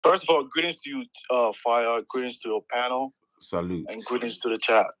First of all, greetings to you, Fire. Greetings to your panel. Salute. And greetings to the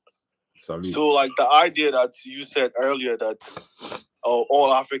chat. Salute. So, like the idea that you said earlier that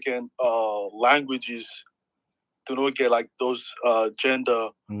all African languages do not get like those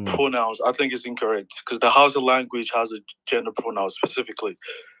gender pronouns, I think is incorrect because the Hausa language has a gender pronoun specifically.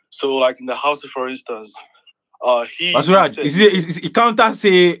 So, like in the Hausa, for instance, he. That's right. It can't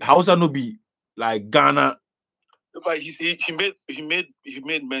say Hausa no be like Ghana. But he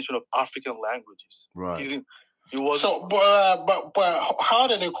made mention of African languages. Right. He was so, but how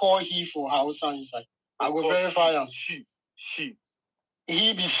do they call he for Hausa inside? I will verify him. She.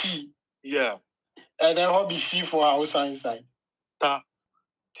 He be she. Yeah. And then what be she for Hausa inside? Ta.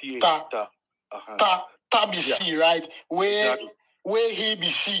 Ta. Ta. Ta be she, right? Where he be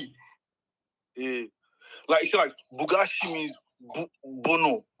she. Like Bugashi means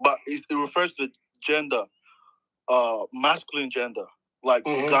bono, but it refers to gender, masculine gender, like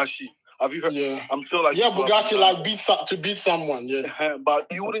Bugashi. Have you heard? Yeah. I'm sure, like Bugashi, like beat someone. Yeah. But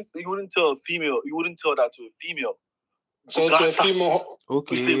you wouldn't tell a female. You wouldn't tell that to a female. So Bugata. to a female,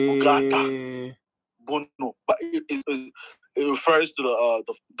 okay. We say Bugata, bono, but it refers to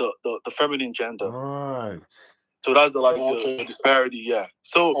the feminine gender. Right. So that's the disparity, yeah.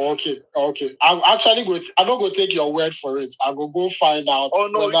 So okay. I'm not going to take your word for it. I will go find out. Oh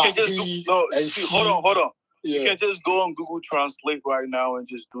no, you can just hold on. Yeah. You can just go on Google Translate right now and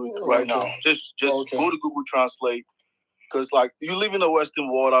just do it right now. Just go to Google Translate because like you live in the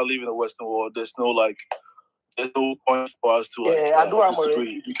Western world, I live in the Western world. There's no point for us to I do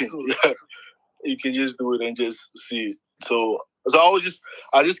disagree. You can just do it and just see it. So I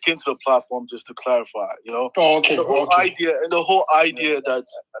just came to the platform just to clarify, you know. The whole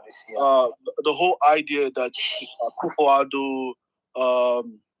idea that Akufo-Addo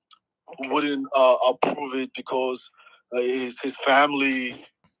wouldn't approve it because his family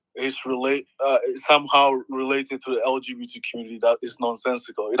is somehow related to the LGBT community. That is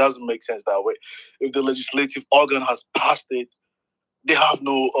nonsensical. It doesn't make sense that way. If the legislative organ has passed it, they have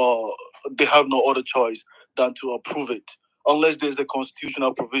no other choice than to approve it, unless there's the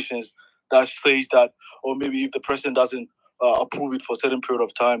constitutional provisions that says that, or maybe if the president doesn't approve it for a certain period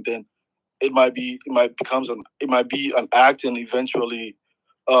of time, then it might be an act, and eventually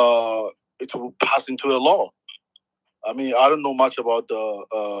it will pass into a law. I mean, I don't know much about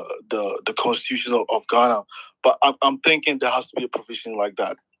the constitution of Ghana, but I'm thinking there has to be a provision like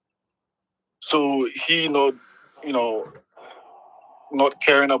that. So he not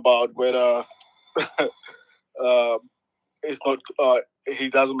caring about whether it's not he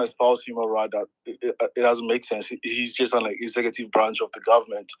doesn't espouse human rights, that it doesn't make sense. He's just an executive branch of the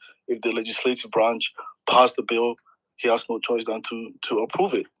government. If the legislative branch passed the bill, he has no choice than to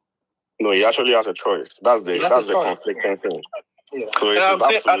approve it. No, he actually has a choice. That's the conflicting thing. Yeah. So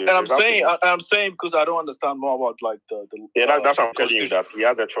I'm saying because I don't understand more about like the that's what I'm telling you, that he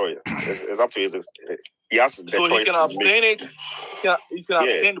has a choice. It's up to his. He has the choice. So he can abstain it. He can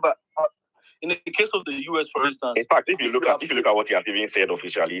abstain, but in the case of the U.S., for instance, in fact, if you look at what he has even said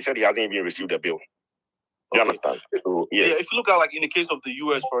officially, he said he hasn't even received the bill. Do you understand? So, yeah. If you look at like in the case of the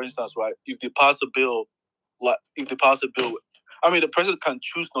U.S., for instance, right, if they pass a bill, I mean, the president can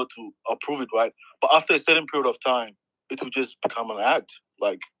choose not to approve it, right? But after a certain period of time, it will just become an act.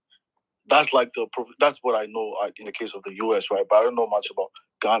 Like that's what I know in the case of the U.S., right? But I don't know much about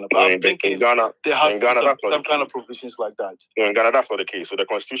Ghana. But I'm thinking Ghana, there has to be some kind of provisions like that. In Ghana, that's not the case. So the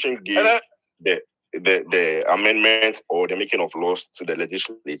Constitution gives the amendment or the making of laws to the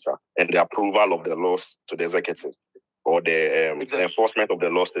legislature and the approval of the laws to the executive, or the enforcement of the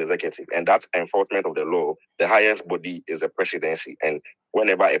laws to the executive. And that enforcement of the law, the highest body is the presidency. And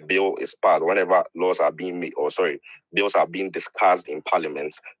whenever a bill is passed, whenever bills are being discussed in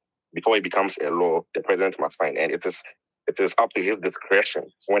parliament, before it becomes a law, the president must sign. And it is up to his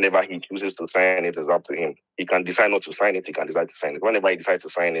discretion. Whenever he chooses to sign it, is up to him. He can decide not to sign it. He can decide to sign it. Whenever he decides to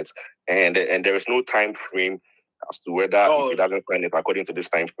sign it, and there is no time frame as to whether if he doesn't sign it according to this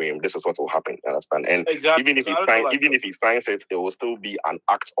time frame, this is what will happen. You understand? And even if he signs it, it will still be an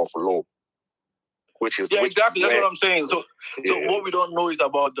act of law. Exactly. That's what I'm saying. So what we don't know is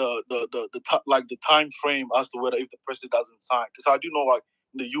about the time frame as to whether if the president doesn't sign. Because I do know like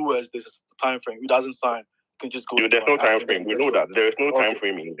in the US there's a time frame. He doesn't sign, you can just go. There's no time frame. We know that there is no time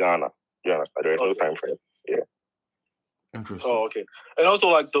frame in Ghana. You understand? There is no time frame. Yeah. Interesting. Oh, okay. And also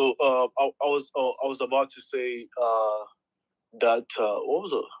like I was about to say that what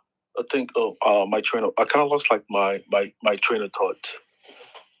was it? I think my train of I kind of lost like my train of thought.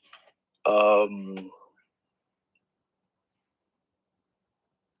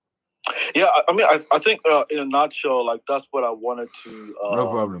 Yeah, I mean, I think in a nutshell, like that's what I wanted to. No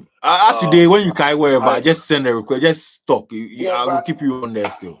problem. As today, when you carry wherever, I just send a request. Just talk. Yeah, I will but- keep you on there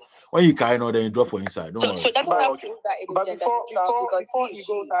still. When you carry, no, then you drop for inside. Don't So worry. that But- okay. That it is But gender before neutral because he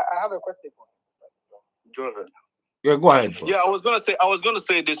goes, I have a question for him. Go ahead. Yeah, go ahead, bro. Yeah, I was gonna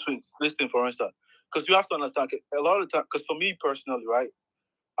say this thing for instance, because you have to understand a lot of the time. Because for me personally, right,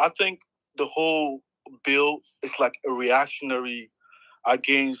 I think the whole bill is like a reactionary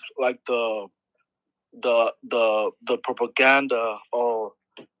against like the propaganda or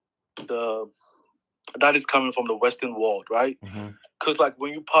the that is coming from the Western world, right? Because like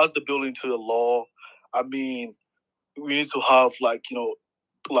when you pass the bill into the law, I mean, we need to have like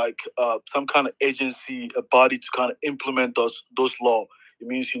some kind of agency, a body to kind of implement those laws. It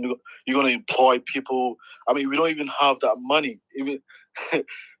means you're going to employ people. I mean, we don't even have that money. Even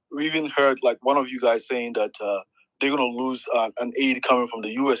we even heard like one of you guys saying that they're going to lose an aid coming from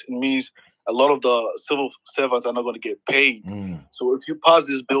the U.S. It means a lot of the civil servants are not going to get paid. So if you pass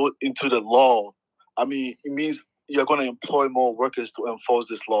this bill into the law, I mean, it means you're going to employ more workers to enforce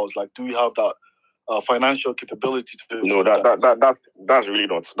these laws. Like, do we have that financial capability to? No, that's really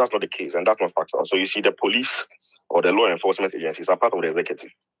not the case, and that's not factual. So you see, the police or the law enforcement agencies are part of the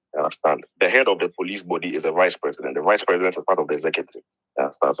executive. You understand? The head of the police body is a vice president. The vice president is part of the executive. You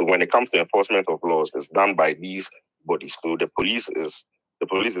understand? So when it comes to enforcement of laws, it's done by these bodies. So the police is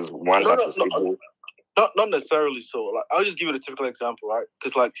one is able. Not necessarily so. Like, I'll just give you a typical example, right?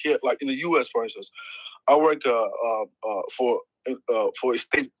 Because like here, like in the U.S., for instance, I work for a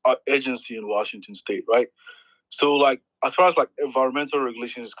state agency in Washington State, right? So like as far as like environmental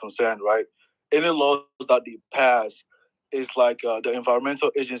regulation is concerned, right? Any laws that they pass is like the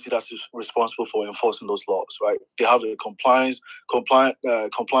environmental agency that's responsible for enforcing those laws, right? They have the compliance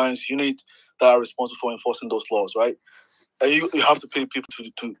unit that are responsible for enforcing those laws, right? And you have to pay people to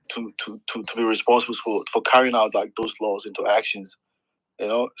be responsible for carrying out like those laws into actions. You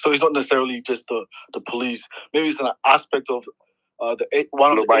know, so it's not necessarily just the police. Maybe it's an aspect of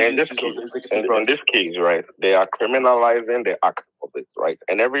one of the agencies of the executive branch. In this case, right, they are criminalizing the act of it, right,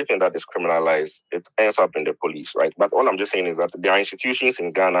 and everything that is criminalized, it ends up in the police, right. But all I'm just saying is that there are institutions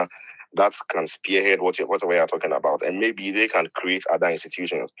in Ghana that can spearhead whatever you're talking about, and maybe they can create other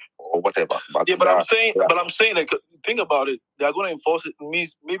institutions or whatever. But yeah, but I'm saying like, think about it. They are going to enforce it. It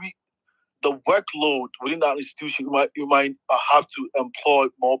means maybe the workload within that institution, you might have to employ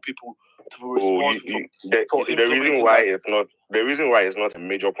more people to be responsible the reason why it's not a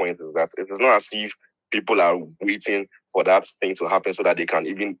major point is that it is not as if people are waiting for that thing to happen so that they can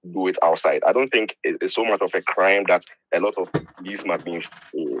even do it outside. I don't think it's so much of a crime that a lot of police must be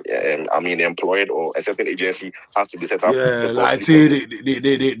employed, or a certain agency has to be set up. Yeah, like say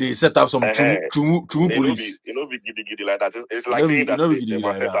they set up some true police. Be giddy like that. It's like saying that they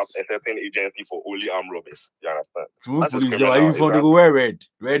must set up a certain agency for only armed robbers. You understand? True police, they are uniform, they go wear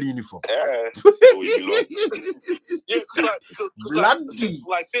red uniform. Yeah, so we belong. Yeah, bloody.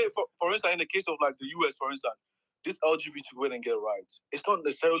 Like say for instance, in the case of like the US, for instance, this LGBT wouldn't get rights. It's not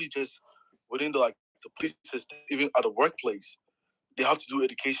necessarily just within the police system, even at the workplace. They have to do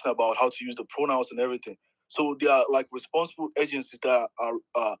education about how to use the pronouns and everything. So they are like responsible agencies that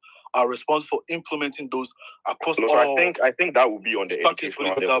are responsible for implementing those across all. I think that would be on the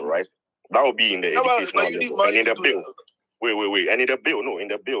educational level, right? That would be in the educational level. And in the bill. Wait. And in the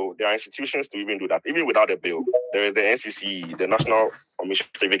bill, there are institutions to even do that. Even without the bill, there is the NCC, the National Commission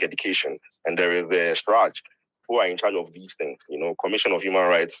for Civic Education, and there is the STRAJ, who are in charge of these things. You know, Commission of Human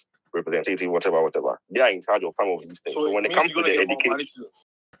Rights Representative, whatever. They are in charge of some of these things. So when it comes to the education,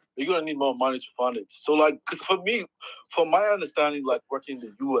 you're gonna need more money to fund it. So like, cause for me, from my understanding, like working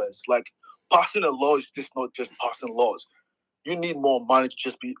in the US, like passing a law is just not just passing laws. You need more money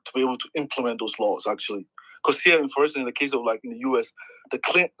to be able to implement those laws actually. Because here, for instance, in the case of like in the US, the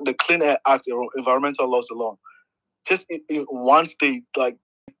Clean Air Act, environmental laws alone, just in one state, like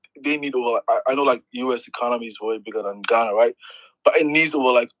they need over. I know like US economy is way bigger than Ghana, right? But it needs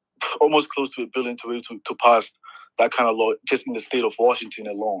over like almost close to $1 billion to pass that kind of law just in the state of Washington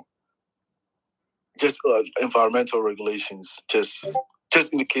alone. Just environmental regulations, just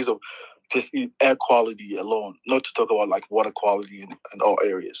in the case of just air quality alone, not to talk about like water quality in all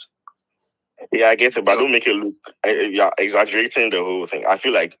areas. Yeah, I get it, but don't make it look. You're exaggerating the whole thing. I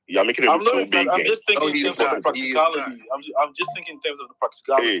feel like you're making it look so big. I'm just thinking in terms of the practicality. I'm just thinking in terms of the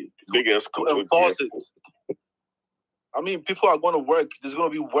practicality to enforce it. I mean, people are going to work. There's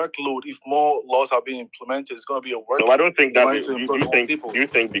going to be workload if more laws are being implemented. It's going to be a work. No, I don't think that. Going to Do employ you more think? people. Do you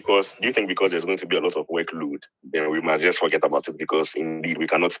think because there's going to be a lot of workload, then we might just forget about it because indeed we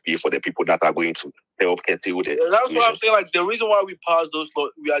cannot pay for the people that are going to help curtail the That's situation. what I'm saying. Like the reason why we passed those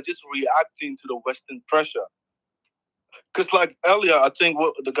laws, we are just reacting to the Western pressure. Because like earlier, I think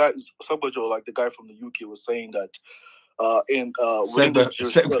what the guy, Sabajo, like the guy from the UK, was saying that within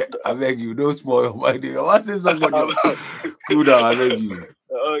the I beg you, don't spoil my day. What's this? Cool down, I beg you.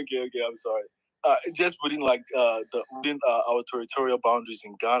 Okay, I'm sorry. Just within like within our territorial boundaries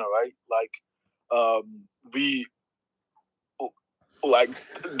in Ghana, right? Like, we like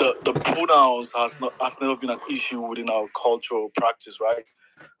the pronouns has never been an issue within our cultural practice, right?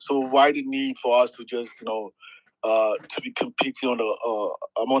 So why the need for us to just to be competing on the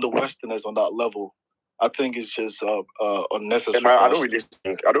among the Westerners on that level? I think it's just unnecessary. I don't really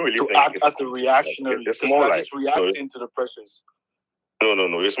think to act as a reactionary. It's more like just reacting to the pressures.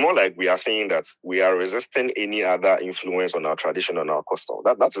 No. It's more like we are saying that we are resisting any other influence on our tradition and our custom.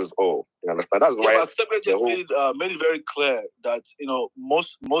 That is all. You understand? That's why. But Sebe just made it very clear that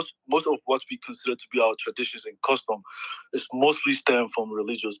most of what we consider to be our traditions and custom is mostly stem from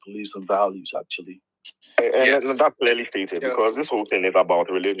religious beliefs and values, actually. And that's clearly stated because this whole thing is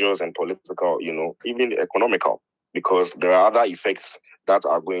about religious and political, even economical, because there are other effects that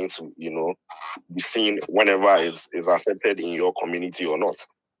are going to, be seen whenever it's accepted in your community or not.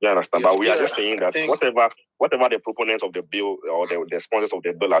 You understand? But we are just saying that whatever the proponents of the bill or the sponsors of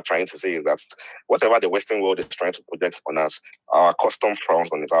the bill are trying to say is that whatever the Western world is trying to project on us, our custom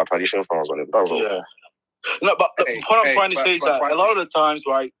frowns on it, our tradition frowns on it. That's all. Yeah. No, but what I'm trying to say is that a lot of the times,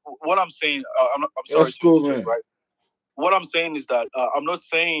 right? What I'm saying, I'm sorry to interject, right? What I'm saying is that I'm not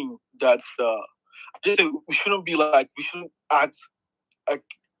saying that just we shouldn't we shouldn't act like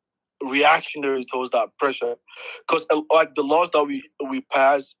reactionary towards that pressure, because like the laws that we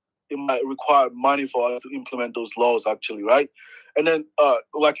pass, it might require money for us to implement those laws, actually, right? And then,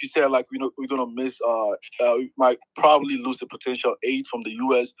 like you said, like we're gonna miss, we might probably lose the potential aid from the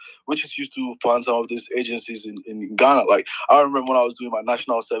U.S., which is used to fund some of these agencies in Ghana. Like I remember when I was doing my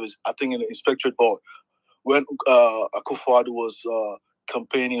national service, I think in the inspectorate board, when Akufo-Addo was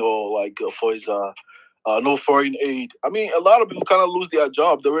campaigning or for his no foreign aid. I mean, a lot of people kind of lose their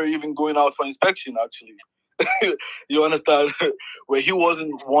job. They were even going out for inspection, actually. You understand? Where he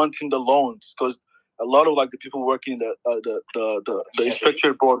wasn't wanting the loans, because a lot of the people working the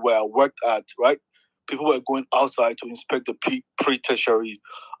inspectorate board where I worked at, right? People were going outside to inspect the pre-tertiary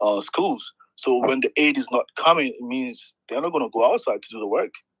schools. So when the aid is not coming, it means they're not going to go outside to do the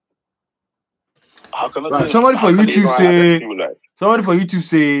work. How can I somebody for YouTube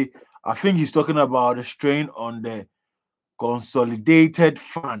say, I think he's talking about the strain on the consolidated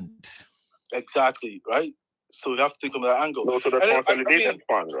fund. Exactly, right? So you have to think from that angle. No, so the consolidated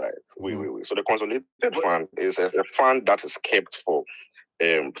fund, right? Wait. So the consolidated fund is a fund that is kept for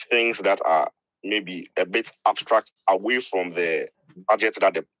things that are maybe a bit abstract, away from the budget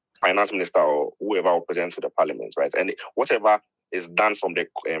that the finance minister or whoever represents to the parliament, right? And whatever is done from the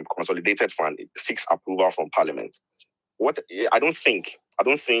consolidated fund, it seeks approval from parliament. I don't think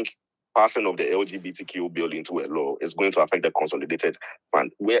passing of the LGBTQ bill into a law is going to affect the consolidated fund.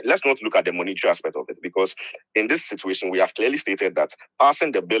 Let's not look at the monetary aspect of it, because in this situation, we have clearly stated that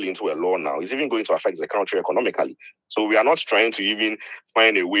passing the bill into a law now is even going to affect the country economically. So we are not trying to even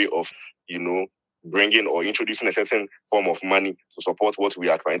find a way of, bringing or introducing a certain form of money to support what we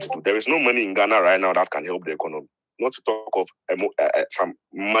are trying to do. There is no money in Ghana right now that can help the economy. Not to talk of some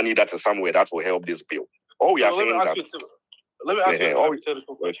money that is somewhere that will help this bill. All we are saying that... Let me ask you a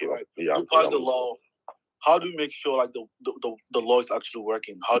hypothetical question, right? You pass the law. How do you make sure the law is actually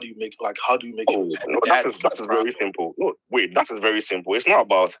working? How do you make sure? No, that is very simple. No, wait, that is very simple. It's not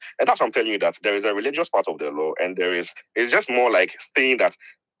about, and that's what I'm telling you, that there is a religious part of the law, and it's just more like saying that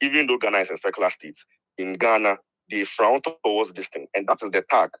even though Ghana is a secular state, in Ghana they frown towards this thing, and that is the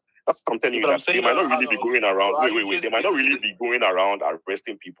tag. That's what I'm telling you. That they might not really be going around. Wait. They might not really be going around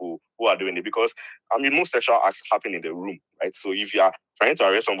arresting people who are doing it, because most sexual acts happen in the room, right? So if you are trying to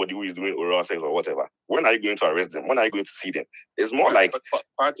arrest somebody who is doing oral sex or whatever, when are you going to arrest them? When are you going to see them? It's more but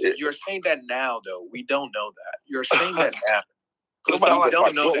you're saying that now, though. We don't know that. You're saying that now. Because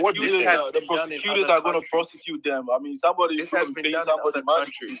don't know what the prosecutors are going to prosecute them. I mean, somebody has been done in other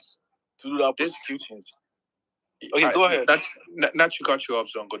countries to do that prosecutions. Okay, go ahead. Not to cut you off,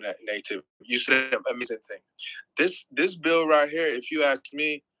 Zongo Native. You said an amazing thing. This bill right here, if you ask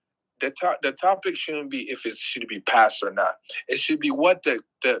me, the topic shouldn't be if it should be passed or not. It should be what the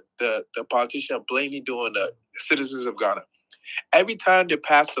politician are blatantly doing the citizens of Ghana. Every time they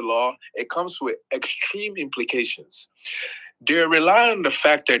pass a law, it comes with extreme implications. They're relying on the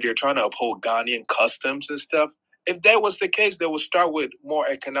fact that they're trying to uphold Ghanaian customs and stuff. If that was the case, they would start with more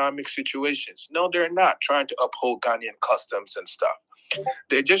economic situations. No, they're not trying to uphold Ghanaian customs and stuff.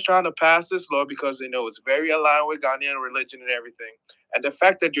 They're just trying to pass this law because they know it's very aligned with Ghanaian religion and everything. And the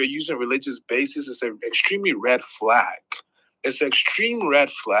fact that you're using religious basis is an extremely red flag. It's an extreme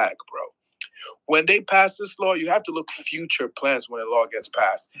red flag, bro. When they pass this law, you have to look future plans when a law gets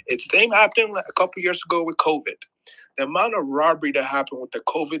passed. It's same happened a couple years ago with COVID. The amount of robbery that happened with the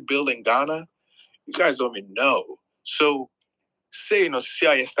COVID bill in Ghana, you guys don't even know. So, say,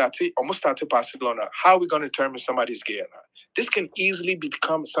 CIA almost started passing law now. How are we going to determine somebody's gay or not? This can easily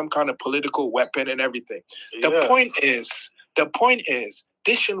become some kind of political weapon and everything. The point is,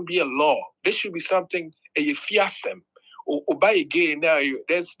 this shouldn't be a law. This should be something a fiasem. Or by a gay now,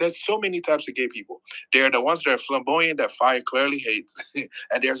 there's so many types of gay people. There are the ones that are flamboyant, that fire clearly hates, and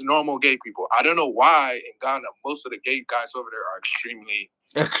there's normal gay people. I don't know why in Ghana most of the gay guys over there are extremely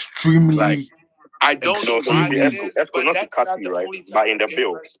like, I don't know why that is, but not that's to cut not you, the right? only type But in the of gay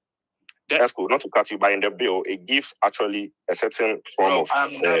bill, person. that's cool. Not to cut you, but in the bill, it gives actually a certain form of.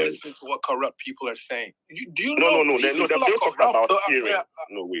 I'm not listening to what corrupt people are saying. Do you No. know? The bill talks about hearing.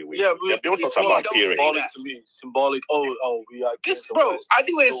 No, wait. Yeah, the bill talks about hearing. Symbolic to me. Symbolic. Oh, we are. This, bro, I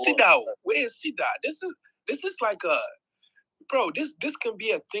do it. Sit down. Where is sit down? This is like a. Bro, this can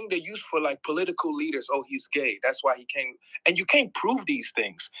be a thing they use for like political leaders. Oh, he's gay. That's why he came. And you can't prove these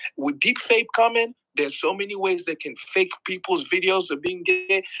things. With deepfake coming, there's so many ways they can fake people's videos of being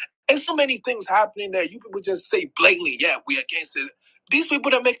gay. And so many things happening that you people just say blatantly, yeah, we against it. These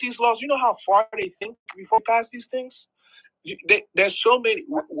people that make these laws, you know how far they think before they pass these things? There's so many.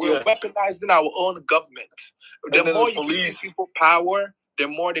 We're weaponizing our own government. The more you give people power, the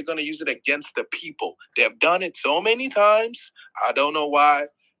more they're going to use it against the people. They've done it so many times. I don't know why.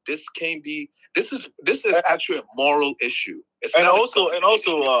 This can't be. This is actually a moral issue. And also,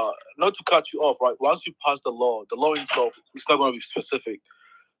 not to cut you off, right? Once you pass the law itself is not going to be specific.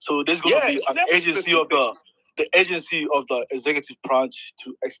 So there's going to be an agency of the agency of the executive branch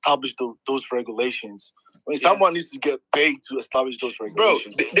to establish those regulations. I mean, someone needs to get paid to establish those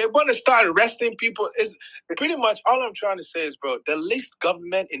regulations. Bro, they're going to start arresting people. Is pretty much all I'm trying to say is, bro, the least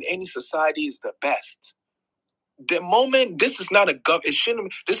government in any society is the best. The moment this is not a it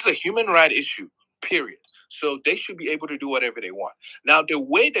shouldn't. This is a human right issue. Period. So they should be able to do whatever they want. Now, the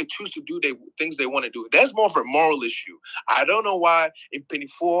way they choose to do the things they want to do, that's more of a moral issue. I don't know why in Penny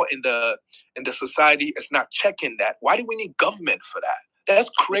 4 in the society it's not checking that. Why do we need government for that? That's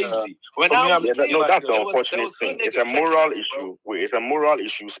crazy. That's the unfortunate thing. It's a moral issue. It's a moral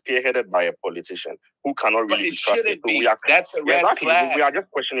issue spearheaded by a politician who cannot really be trusted. So that's a red flag. We are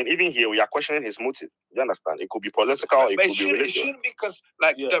just questioning. Even here, we are questioning his motive. You understand? It could be political. It could be religious. It shouldn't because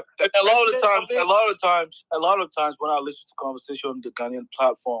a lot of times when I listen to conversation on the Ghanaian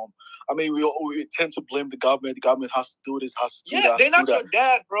platform, I mean, we tend to blame the government. The government has to do this, has to do that. They're not your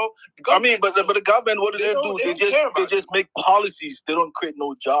dad, bro. I mean, but the government, what do they do? They just make policies. They don't create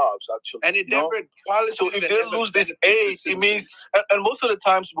no jobs, actually. And it never policies. So if they lose this aid, it means, and most of the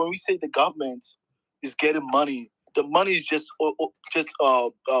times when we say the government is getting money, the money is just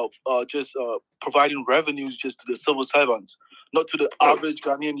providing revenues just to the civil servants, not to the average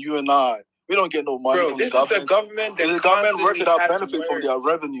Ghanaian, you and I. We don't get no money from the government. The government. The government working out benefit from their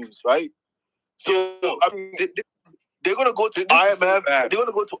revenues, right? So I mean, they're gonna go to IMF. They're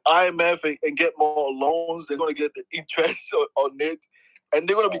gonna go to IMF and get more loans. They're gonna get the interest on it, and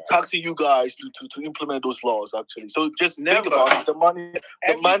they're gonna be taxing you guys to implement those laws. Actually, so just think about it. The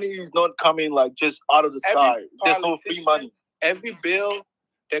money is not coming like just out of the sky. There's no free money. Every bill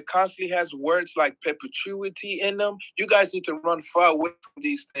that constantly has words like perpetuity in them, you guys need to run far away from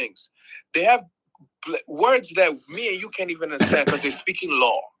these things. They have words that me and you can't even understand because they're speaking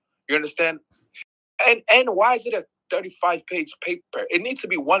law. You understand? And why is it a 35-page paper? It needs to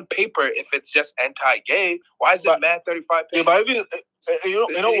be one paper if it's just anti-gay. Why is it mad 35 pages? Yeah, but even, you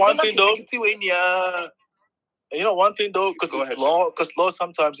know one thing though. You know one thing though, because law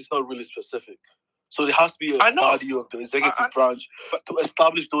sometimes it's not really specific. So there has to be a body of the executive branch to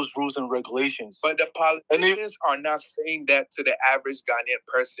establish those rules and regulations. But the politicians are not saying that to the average Ghanaian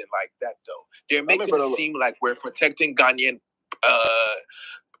person like that, though. They're making it seem like we're protecting Ghanaian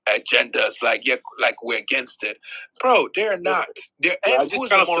agendas, like we're against it. Bro, they're not. They're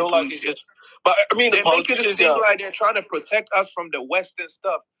who's the moral police? But I mean, they're making it seem like they're trying to protect us from the Western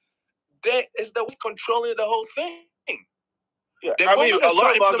stuff. It's the West controlling the whole thing. Yeah, I mean, a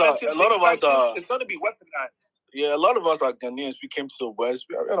lot of us it's going to be weaponized. Yeah, a lot of us are Ghanaians. We came to the West.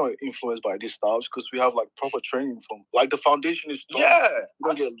 We are not influenced by these styles because we have like proper training from like the foundation is strong. Yeah, you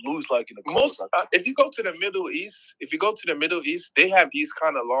don't get loose like in the most. If you go to the Middle East, they have these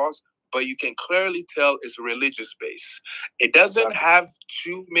kind of laws, but you can clearly tell it's religious based. It doesn't have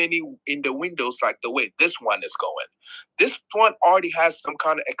too many in the windows like the way this one is going. This one already has some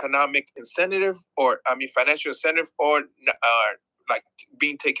kind of economic incentive, or financial incentive, or like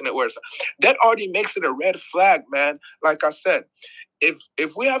being taken at worse. That already makes it a red flag, man. Like I said,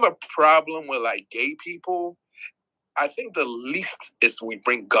 if we have a problem with like gay people, I think the least is we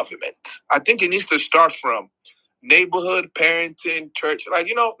bring government. I think it needs to start from neighborhood, parenting, church.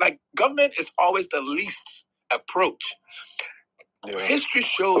 Like government is always the least approach. Yeah. History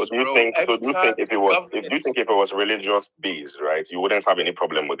shows. Do you think if it was religious based, right, you wouldn't have any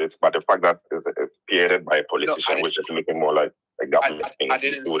problem with it? But the fact that it's spearheaded by a politician, which is looking more like a government thing,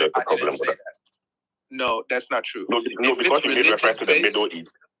 you would have a problem with that. No, that's not true. No, because you made reference to the Middle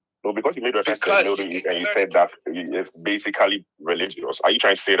East. No, because you made reference to the Middle East and you said that it's basically religious. Are you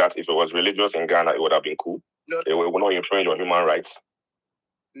trying to say that if it was religious in Ghana, it would have been cool? No, it would not infringe on human rights?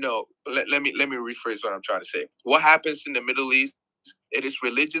 No, let me rephrase what I'm trying to say. What happens in the Middle East, it is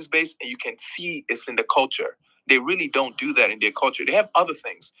religious based, and you can see it's in the culture. They really don't do that in their culture. They have other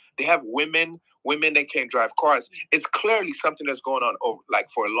things. They have women that can't drive cars. It's clearly something that's going on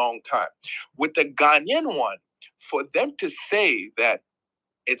for a long time. With the Ghanaian one, for them to say that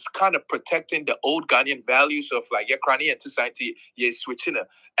it's kind of protecting the old Ghanaian values of like Ghanaian society, switching it.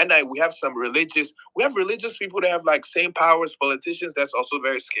 And we have religious people that have like same powers, politicians. That's also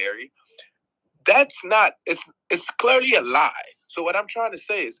very scary. That's not. It's clearly a lie. So what I'm trying to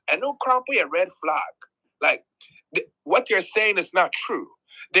say is, I know Crumpy a red flag. Like what they're saying is not true.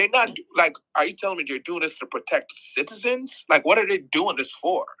 They're not like. Are you telling me they're doing this to protect citizens? Like what are they doing this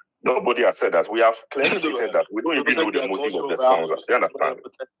for? Nobody has said that. We have clearly stated that. We don't even know the motive of the sponsors. You understand?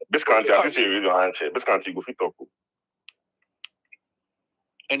 This country, I see you answer. This country, go fit up.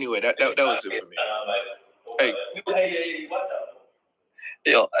 Anyway, that was it for me. Hey.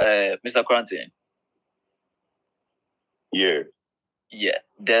 Yo, Mr. Quarantine. Yeah. Yeah.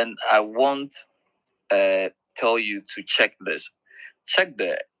 Then I won't tell you to check this. Check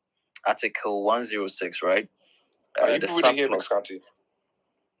the Article 106, right? The subclause.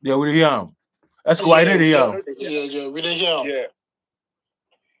 Yeah, we hear him. That's why I didn't hear him. Yeah, we didn't hear him. Yeah.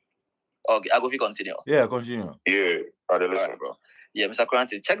 Okay, I'll go if you continue. Yeah, continue. Yeah, I didn't listen, bro. Yeah, Mr.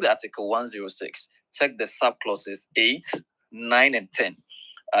 Quarantine, check the Article 106. Check the subclauses 8, 9, and 10.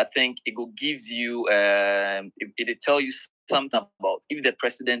 I think it will give you, it will tell you something about if the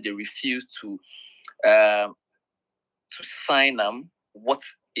president, they refuse to sign them, what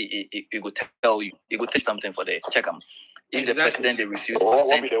it will tell you. It will tell you something for the check them. If the president, they refuse to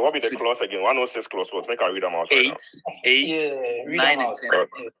sign them. What be the clause again? 106 clause. Let's make I read them out. 8, 9, and 10.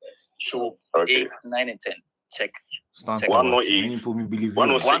 Sure. Okay. 8, 9, and 10. Check. 108.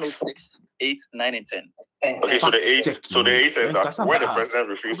 106, 8, 9, and 10. Okay, so the 8 says that when the president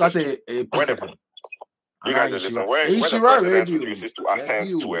refuses you guys listen, when the president refuses to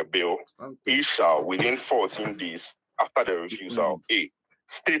assent to a bill, he shall, within 14 days after the refusal,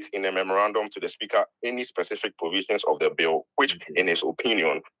 state in a memorandum to the Speaker any specific provisions of the bill which, in his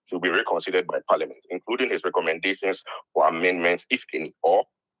opinion, should be reconsidered by Parliament, including his recommendations for amendments, if any, or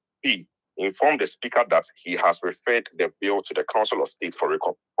B, inform the Speaker that he has referred the bill to the Council of State for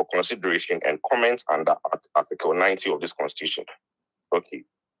consideration and comments under Article 90 of this Constitution. Okay.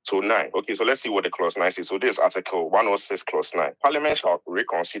 So 9. Okay, so let's see what the clause 9 says. So this is Article 106, clause 9. Parliament shall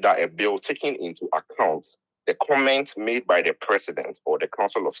reconsider a bill taking into account the comments made by the President or the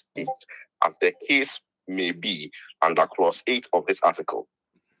Council of State, as the case may be, under clause 8 of this article.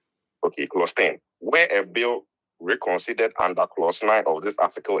 Okay, clause 10. Where a bill reconsidered under clause 9 of this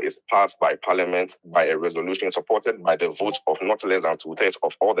article is passed by Parliament by a resolution supported by the votes of not less than 2/3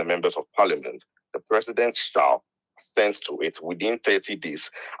 of all the members of Parliament, the President shall assent to it within 30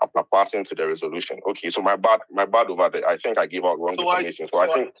 days after passing to the resolution. Okay, so my bad over there. I think I gave out wrong information. I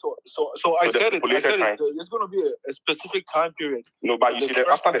said it. There's going to be a specific time period. No, but you see that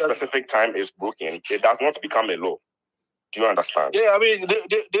after the specific time is broken, it does not become a law. Do you understand? Yeah, I mean,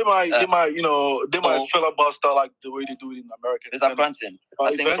 they might filibuster like the way they do it in America. Mr. Branson,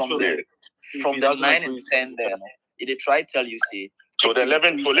 I think from the 9 and 10 there, they try to tell you, see. So the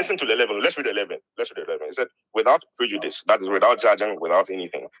 11, so listen to the 11. Let's read the 11. It said, without prejudice, that is without judging, without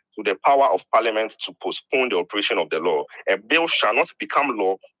anything, to the power of Parliament to postpone the operation of the law, a bill shall not become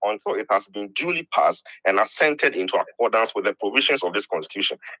law until it has been duly passed and assented into accordance with the provisions of this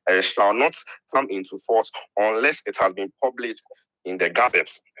Constitution. And it shall not come into force unless it has been published in the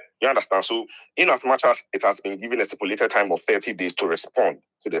Gazette You understand? So, in as much as it has been given a stipulated time of 30 days to respond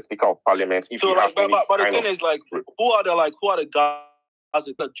to the Speaker of Parliament, if so he has but the thing of, is, like, who are the guys?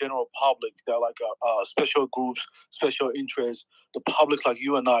 The general public, they're like special groups, special interests. The public, like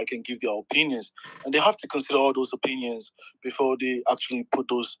you and I, can give their opinions, and they have to consider all those opinions before they actually put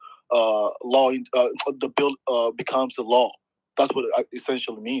those law in. The bill becomes the law. That's what it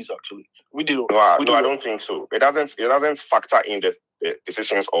essentially means. Actually, I don't think so. It doesn't factor in the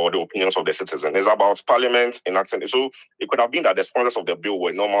decisions or the opinions of the citizen. It's about Parliament enacting. So it could have been that the sponsors of the bill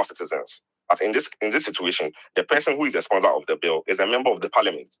were normal citizens. As in this situation, the person who is the sponsor of the bill is a member of the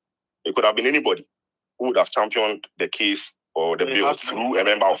Parliament. It could have been anybody who would have championed the case or the bill through a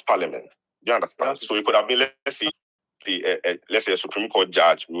member of Parliament. Do you understand? So it could have been, let's say, a Supreme Court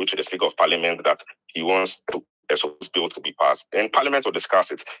judge wrote to the Speaker of Parliament that he wants this bill to be passed, and Parliament will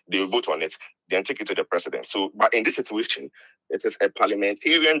discuss it. They will vote on it, then take it to the President. So, but in this situation, it is a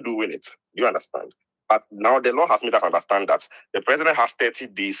parliamentarian doing it. Do you understand? But now the law has made us understand that the President has 30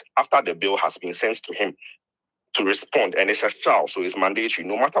 days after the bill has been sent to him to respond, and it's a shall, so it's mandatory.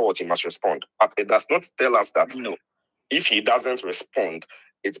 No matter what, he must respond. But it does not tell us that if he doesn't respond,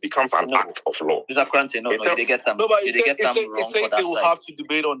 it becomes an act of law. Mr. Kranti, they get them. No, but they get them wrong for that they will side. have to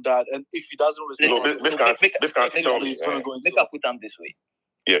debate on that, and if he doesn't respond, make a put them this way.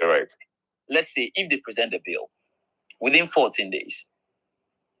 Yeah, right. Let's say if they present the bill within 14 days,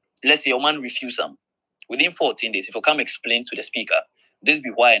 let's say your man refuse them within 14 days. If you come explain to the Speaker, this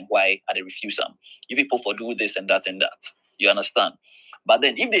be why and why are they refuse them? You people for do this and that and that. You understand? But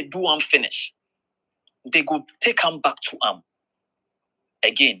then if they do finish, they go take him back to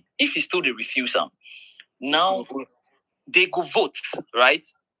again. If he still they refuse him, now they go vote, right?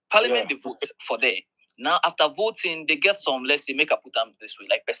 Parliament they vote for there. Now after voting, they get some, let's say, make a put them this way,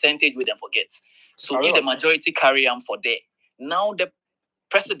 like percentage with them forget. So if the majority carry them for there, now the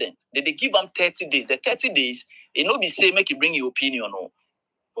President, they give them 30 days. The 30 days, it no be say make you bring your opinion or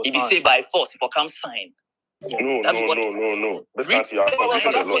if you say by force, if I come sign. No. That's what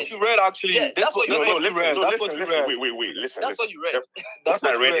you read, actually. Yeah, that's what you read. Wait. Listen. That's what you read. That's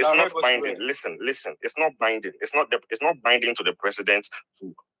what I read. It's not binding. Listen. It's not binding. It's not binding to the President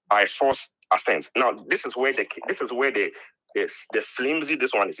to by force assent. Now, this is where the flimsy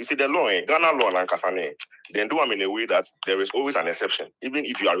this one is. You see, the law, Ghana law, and Kafane, then do them in a way that there is always an exception, even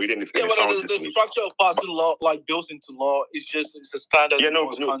if you are reading it. Yeah, but the structure of passing law, like bills into law, it's a standard. Yeah, no,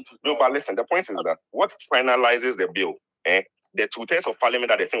 but listen, the point is that what finalizes the bill, the 2/3 of Parliament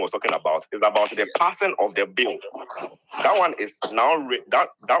that the thing was talking about is about the passing of the bill. That one is now that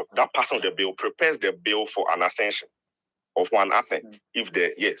passing of the bill prepares the bill for an ascension. Or for an assent,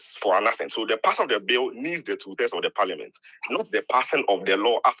 for an assent. So the passing of the bill needs the 2/3 of the Parliament, not the passing of the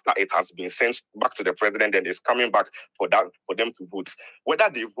law after it has been sent back to the President and is coming back for them to vote. Whether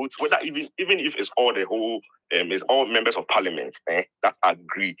they vote, even if it's all it's all members of Parliament that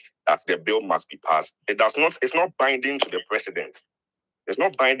agree that the bill must be passed, it's not binding to the President. It's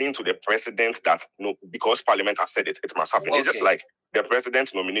not binding to the President that because Parliament has said it must happen. Okay. It's just like the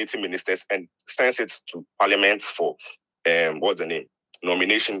President nominating ministers and sends it to Parliament for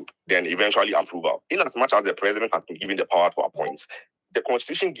nomination, then eventually approval. In as much as the President has been given the power to appoint, the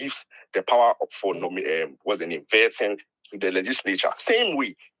Constitution gives the power for vetting to the legislature. Same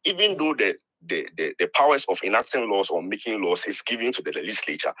way, even though the powers of enacting laws or making laws is given to the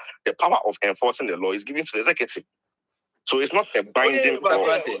legislature, the power of enforcing the law is given to the executive. So it's not a binding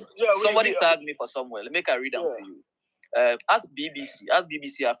clause. Somebody tagged me for somewhere. Let me read them to you. As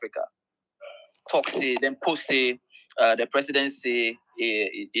BBC Africa say, then post say, the President say,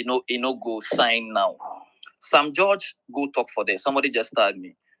 he no go sign now. Sam George go talk for this. Somebody just tagged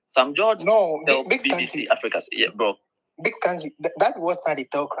me. Sam George tell BBC Africa. Yeah, bro. Big Kanzi, that was not the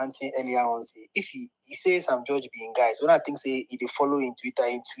tell Kranti earlier on. Say, if he says Sam George being guys, when I think say he follow in Twitter,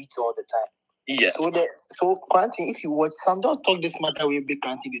 he tweets all the time. Yeah. So Kranti, if you watch Sam George talk this matter with Big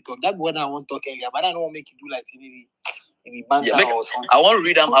Kranti, they talk. That's what I want to talk earlier, but I don't want to make you do like maybe banter or something. I want to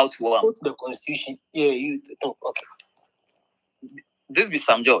read them out to one. Go to the Constitution. Yeah, you talk. Okay. This be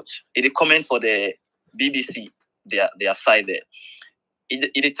Sam George. It a comment for the BBC, their side there.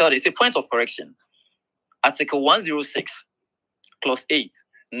 It's a point of correction. Article 106, Clause 8,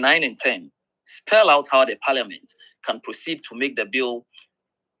 9, and 10 spell out how the Parliament can proceed to make the bill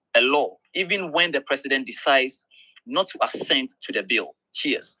a law, even when the President decides not to assent to the bill.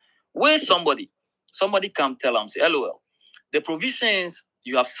 Cheers. Where somebody come tell them, say, LOL, the provisions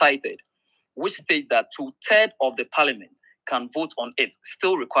you have cited, which state that 2/3 of the Parliament can vote on it,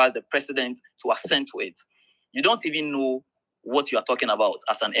 still requires the President to assent to it. You don't even know what you are talking about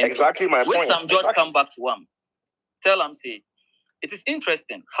as an MP. Exactly my point. When Sam George come back to him, tell him, say, It is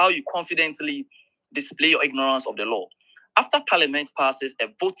interesting how you confidently display your ignorance of the law. After Parliament passes a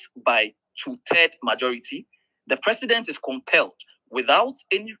vote by 2/3 majority, the president is compelled, without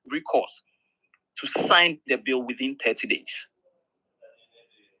any recourse, to sign the bill within 30 days.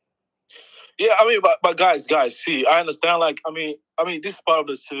 Yeah, I mean, but guys, see, I understand. Like, I mean, this is part of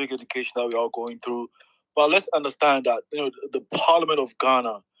the civic education that we're all going through. But let's understand that the Parliament of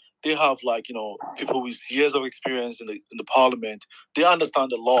Ghana, they have like people with years of experience in the Parliament. They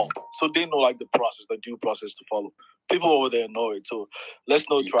understand the law, so they know like the process, the due process to follow. People over there know it, so let's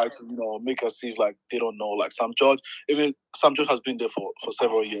not try to make us seem like they don't know. Like Sam George, even Sam George has been there for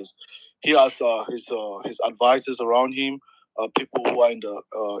several years. He has his advisors around him. People who are in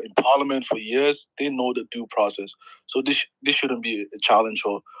Parliament for years, they know the due process. So this shouldn't be a challenge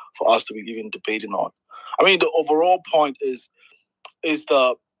for us to be even debating on. I mean, the overall point is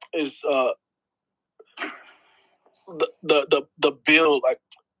the bill, like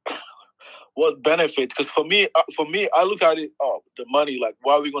what benefit? Because for me, I look at it. The money. Like,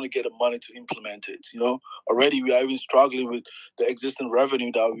 why are we going to get the money to implement it? Already we are even struggling with the existing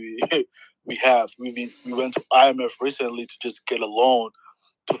revenue that we have. We went to IMF recently to just get a loan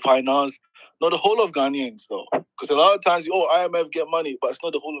to finance not the whole of Ghanaians though, because a lot of times IMF get money, but it's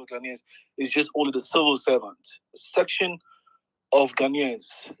not the whole of Ghanaians. It's just only the civil servants, a section of Ghanaians,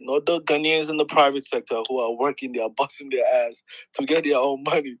 not the Ghanaians in the private sector who are working, they are busting their ass to get their own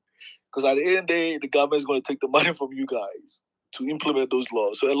money. Because at the end of the day, the government is going to take the money from you guys to implement those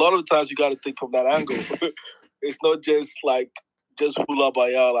laws. So a lot of times you got to think from that angle. It's not just like hula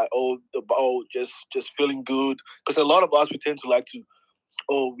baya, like just feeling good. Because a lot of us, we tend to like to,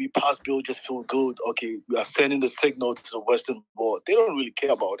 we pass bill, just feel good. Okay, we are sending the signal to the Western world. They don't really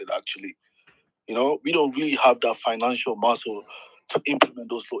care about it actually. We don't really have that financial muscle to implement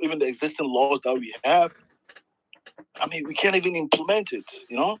those laws. Even the existing laws that we have, I mean, we can't even implement it.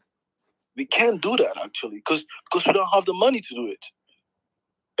 We can't do that actually because we don't have the money to do it,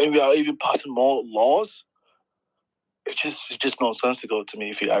 and we are even passing more laws. It's just nonsensical to me,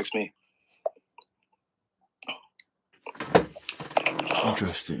 if you ask me.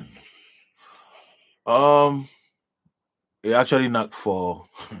 Interesting. It actually knocked for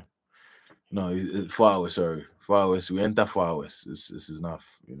no, 4 hours. Sorry, 4 hours. We enter 4 hours. This is enough.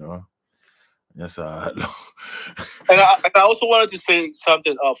 Yes, and I also wanted to say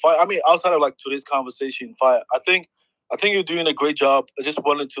something. Fire, I mean, outside of like today's conversation, Fire, I think you're doing a great job. I just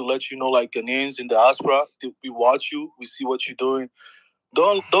wanted to let you know, like Ghanaians in the diaspora, we watch you, we see what you're doing.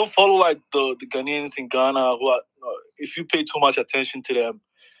 Don't follow like the Ghanaians in Ghana who are. If you pay too much attention to them,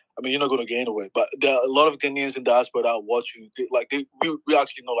 I mean, you're not going to get anywhere. But there are a lot of Ghanaians in the diaspora that watch you. We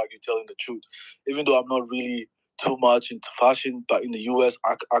actually know like you're telling the truth, even though I'm not really too much into fashion, but in the US,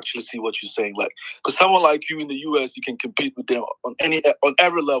 I actually see what you're saying. Like, because someone like you in the US, you can compete with them on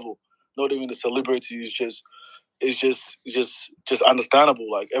every level. Not even the celebrity is just understandable.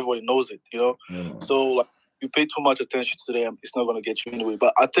 Like everybody knows it, So like, you pay too much attention to them, it's not going to get you anyway.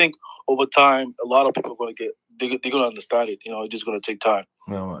 But I think over time, a lot of people are going to they're going to understand it. It's just going to take time.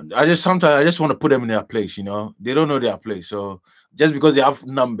 Yeah, sometimes I just want to put them in their place. They don't know their place. So just because they have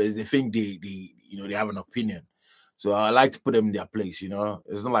numbers, they think they have an opinion. So I like to put them in their place. It's not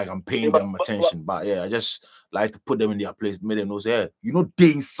like I'm paying them attention, but yeah, I just like to put them in their place, make them know, say, hey,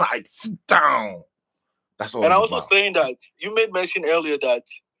 they inside, sit down. That's all. And I was also saying that you made mention earlier that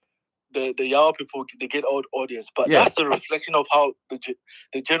the Yao people, they get old audience, but that's a reflection of how the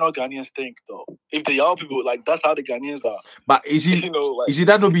general Ghanaians think, though. If the Yao people, like, that's how the Ghanaians are. But is it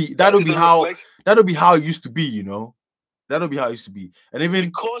that'll be how it used to be, That'll be how it used to be. And even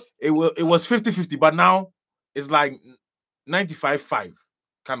because it was 50-50, but now it's like 95-5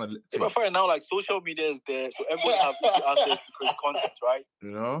 kind of. But for now, like, social media is there, so everyone has access to create content, right?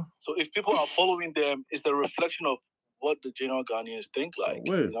 So if people are following them, it's a reflection of what the general Ghanaians think, like,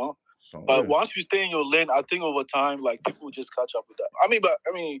 But once you stay in your lane, I think over time, like, people will just catch up with that. I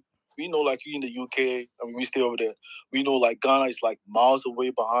mean, we know, like, you in the UK, we stay over there. We know, like, Ghana is like miles away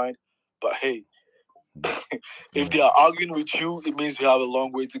behind. But hey, if they are arguing with you, it means we have a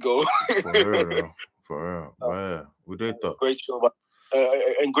long way to go. For real. We did that. Great show,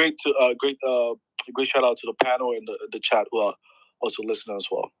 and great shout out to the panel and the chat who are also listening as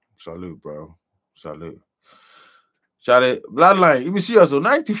well. Salute, bro. Salute. Charlie, Bloodline, you be serious,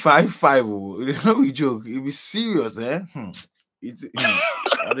 95-5. We joke. You be serious, eh?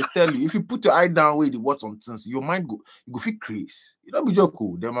 I tell you, if you put your eye down where you watch on things, your mind you go feel crazy. You don't be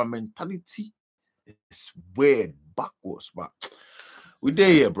joking. Then my mentality is weird, backwards, but we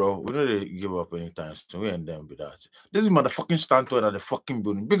there here, bro. We don't really give up anytime, so we ain't done with that. This is motherfucking stand at the fucking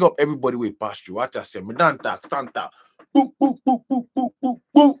building. Big up everybody we passed through. What I said, me don't talk, stand up. boop, boop, boop, boop, boop, boop,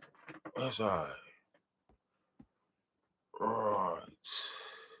 boop. That's all right. Right.